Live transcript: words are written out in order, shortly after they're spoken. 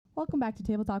Welcome back to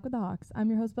Table Talk with the Hawks. I'm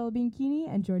your host, Bella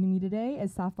Bianchini, and joining me today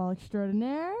is softball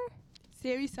extraordinaire,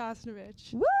 Sammy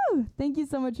Sosnovich. Woo! Thank you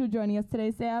so much for joining us today,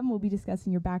 Sam. We'll be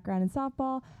discussing your background in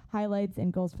softball, highlights,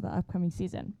 and goals for the upcoming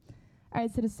season. All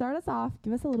right, so to start us off,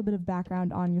 give us a little bit of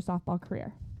background on your softball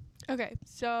career. Okay,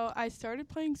 so I started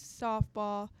playing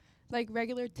softball, like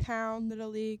regular town, little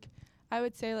league, I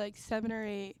would say like 7 or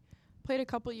 8. Played a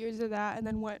couple years of that and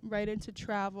then went right into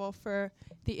travel for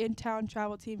the in-town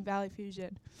travel team, Valley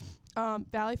Fusion.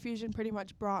 Valley Fusion pretty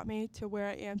much brought me to where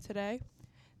I am today.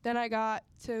 Then I got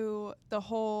to the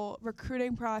whole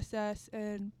recruiting process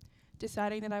and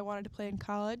deciding that I wanted to play in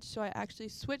college, so I actually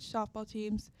switched softball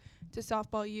teams to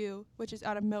Softball U, which is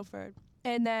out of Milford.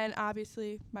 And then,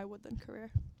 obviously, my Woodland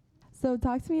career. So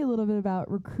talk to me a little bit about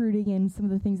recruiting and some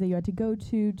of the things that you had to go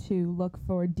to look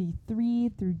for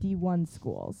D3 through D1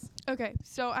 schools. Okay,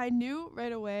 so I knew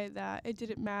right away that it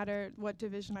didn't matter what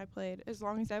division I played as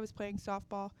long as I was playing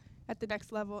softball at the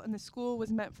next level and the school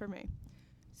was meant for me.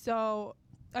 So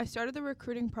I started the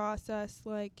recruiting process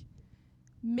like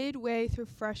midway through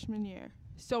freshman year.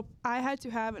 So I had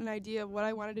to have an idea of what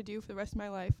I wanted to do for the rest of my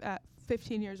life at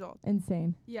 15 years old.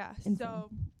 Insane. Yeah, Insane. So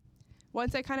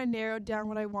once I kind of narrowed down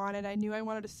what I wanted, I knew I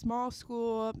wanted a small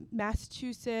school,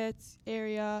 Massachusetts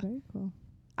area. Very cool.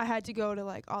 I had to go to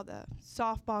like all the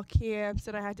softball camps,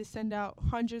 and I had to send out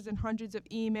hundreds and hundreds of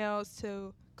emails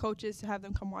to coaches to have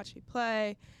them come watch me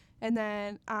play. And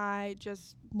then I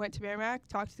just went to Merrimack,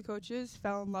 talked to the coaches,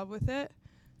 fell in love with it.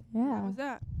 Yeah. That was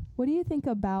that. What do you think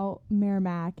about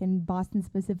Merrimack and Boston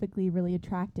specifically really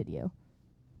attracted you?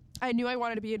 I knew I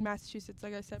wanted to be in Massachusetts,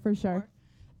 like I said For before. sure.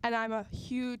 And I'm a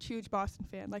huge, huge Boston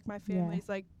fan. Like my family's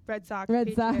like Red Sox, Red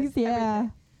Patriots, Sox, yeah.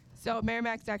 everything. So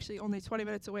Merrimack's actually only 20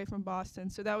 minutes away from Boston.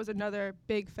 So that was another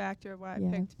big factor of why I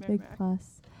picked Merrimack. Big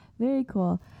plus. Very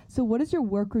cool. So what does your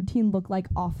work routine look like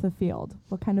off the field?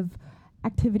 What kind of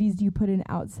activities do you put in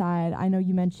outside? I know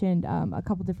you mentioned a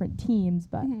couple different teams,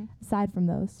 but aside from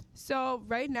those. So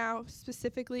right now,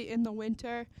 specifically in the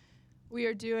winter, we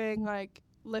are doing like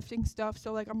lifting stuff.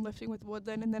 So like I'm lifting with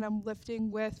Woodland, and then I'm lifting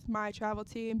with my travel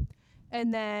team.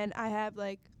 And then I have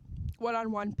like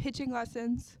one-on-one pitching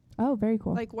lessons. Oh, very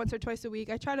cool. Like once or twice a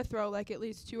week. I try to throw like at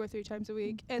least 2 or 3 times a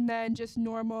week. And then just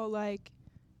normal like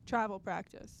travel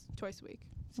practice twice a week.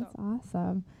 So. That's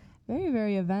awesome. Very,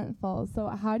 very eventful. So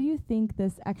how do you think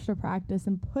this extra practice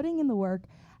and putting in the work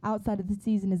outside of the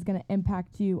season is going to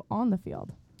impact you on the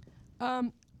field?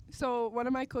 So one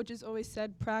of my coaches always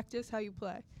said, practice how you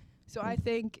play. So I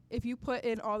think if you put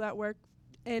in all that work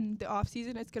in the off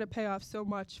season, it's going to pay off so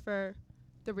much for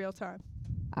the real time.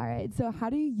 All right. So how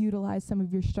do you utilize some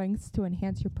of your strengths to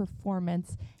enhance your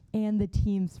performance and the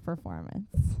team's performance?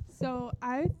 So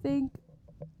I think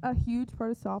a huge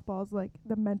part of softball is like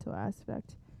the mental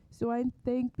aspect. So I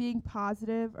think being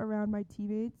positive around my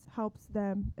teammates helps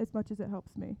them as much as it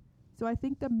helps me. So I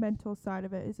think the mental side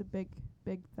of it is a big,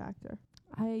 big factor.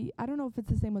 I don't know if it's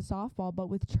the same with softball, but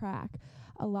with track,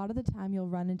 a lot of the time you'll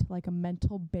run into like a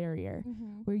mental barrier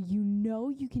where you know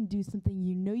you can do something,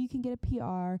 you know you can get a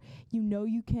PR, you know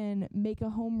you can make a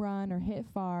home run or hit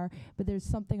far, but there's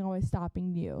something always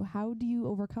stopping you. How do you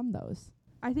overcome those?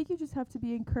 I think you just have to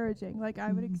be encouraging. Like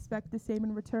I would expect the same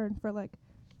in return for like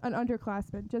an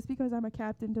underclassman. Just because I'm a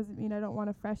captain doesn't mean I don't want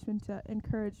a freshman to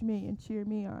encourage me and cheer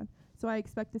me on. So I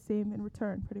expect the same in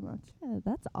return pretty much. Yeah,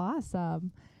 that's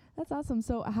awesome. That's awesome.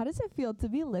 So how does it feel to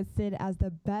be listed as the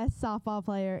best softball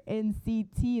player in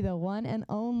CT, the one and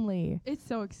only? It's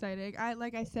so exciting.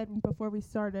 Like I said before we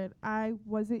started, I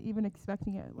wasn't even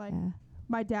expecting it. Like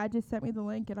my dad just sent me the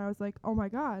link and I was like, oh my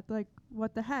God, like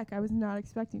what the heck? I was not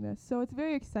expecting this. So it's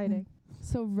very exciting.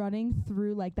 So running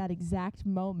through like that exact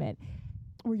moment,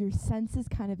 were your senses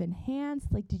kind of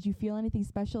enhanced? Like, did you feel anything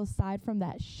special aside from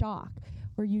that shock?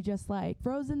 Were you just like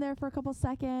frozen there for a couple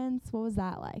seconds? What was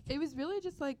that like? It was really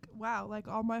just like, wow, like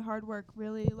all my hard work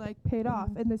really like paid off,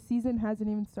 and the season hasn't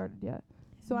even started yet.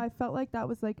 So I felt like that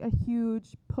was like a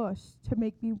huge push to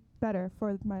make me better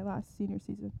for my last senior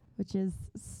season. Which is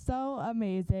so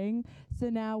amazing. So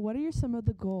now what are some of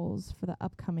the goals for the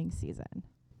upcoming season?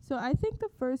 So I think the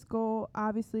first goal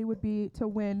obviously would be to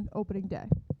win opening day.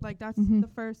 Like that's the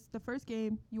first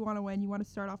game you want to win. You want to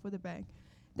start off with a bang.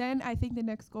 Then I think the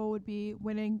next goal would be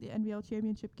winning the NBL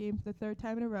championship game for the 3rd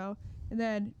time in a row, and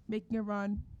then making a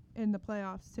run in the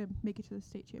playoffs to make it to the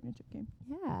state championship game.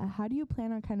 Yeah. How do you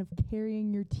plan on kind of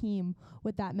carrying your team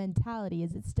with that mentality?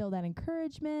 Is it still that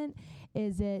encouragement?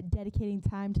 Is it dedicating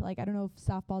time to like, I don't know if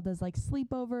softball does like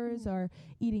sleepovers or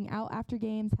eating out after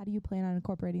games. How do you plan on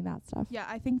incorporating that stuff? Yeah,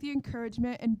 I think the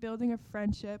encouragement and building a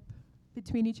friendship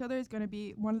between each other is going to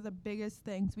be one of the biggest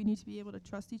things. We need to be able to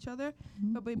trust each other,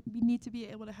 Mhm. but we need to be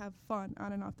able to have fun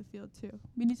on and off the field too.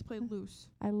 We need to play loose.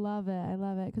 I love it. I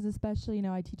love it. Because especially,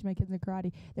 I teach my kids in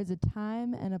karate. There's a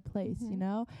time and a place,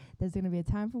 Mhm. There's going to be a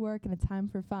time for work and a time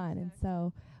for fun. And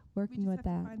so We working just with have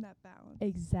that. to find that balance.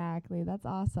 Exactly. That's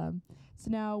awesome. So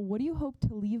now, what do you hope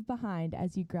to leave behind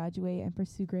as you graduate and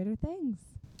pursue greater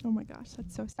things? Oh my gosh,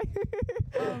 that's so sad.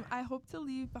 I hope to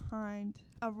leave behind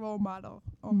a role model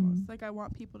almost. Like I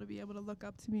want people to be able to look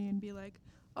up to me and be like,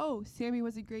 oh, Sammy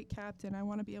was a great captain. I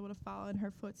want to be able to follow in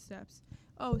her footsteps.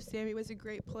 Oh, Sammy was a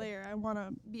great player. I want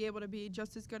to be able to be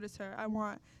just as good as her. I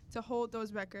want to hold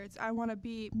those records. I want to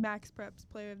be Max Prep's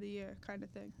Player of the Year kind of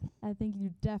thing. I think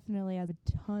you definitely have a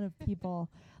ton of people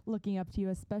looking up to you,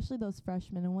 especially those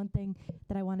freshmen. And one thing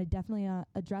that I want to definitely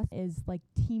address is like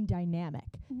team dynamic,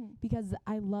 because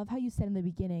I love how you said in the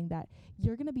beginning that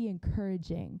you're going to be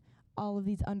encouraging all of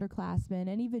these underclassmen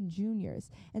and even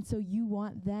juniors. And so you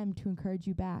want them to encourage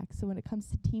you back. So when it comes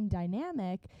to team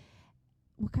dynamic,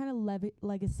 what kind of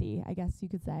legacy, I guess you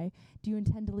could say, do you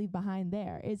intend to leave behind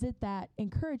there? Is it that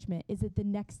encouragement? Is it the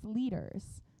next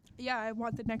leaders? Yeah, I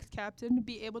want the next captain to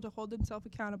be able to hold himself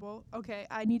accountable. Okay,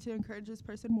 I need to encourage this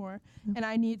person more, and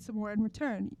I need some more in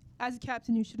return. As a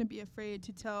captain, you shouldn't be afraid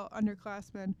to tell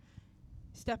underclassmen,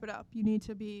 step it up. You need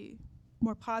to be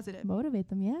more positive. Motivate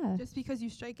them, yeah. Just because you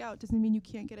strike out doesn't mean you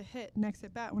can't get a hit next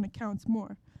at bat when it counts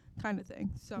more, kind of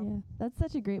thing. So yeah, that's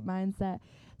such a great mindset.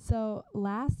 So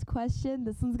last question,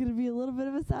 this one's going to be a little bit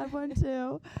of a sad one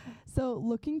too. So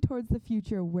looking towards the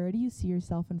future, where do you see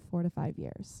yourself in 4 to 5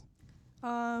 years?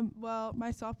 Well,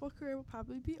 my softball career will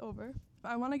probably be over.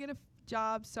 I want to get a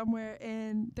job somewhere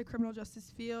in the criminal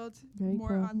justice field, Very more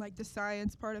cool. on like the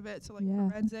science part of it, so like Yeah.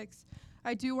 forensics.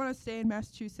 I do want to stay in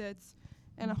Massachusetts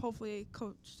and hopefully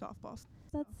coach softball.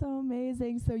 That's so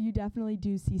amazing. So you definitely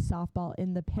do see softball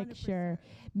in the picture,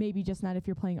 100%. maybe just not if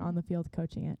you're playing on the field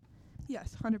coaching it.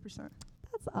 Yes, 100%.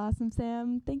 That's awesome,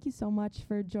 Sam. Thank you so much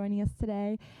for joining us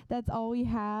today. That's all we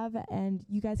have, and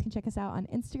you guys can check us out on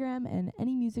Instagram and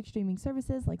any music streaming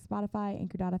services like Spotify,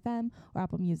 Anchor.fm, or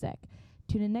Apple Music.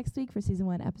 Tune in next week for Season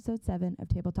 1, Episode 7 of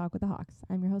Table Talk with the Hawks.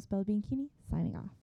 I'm your host, Bella Bianchini, signing off.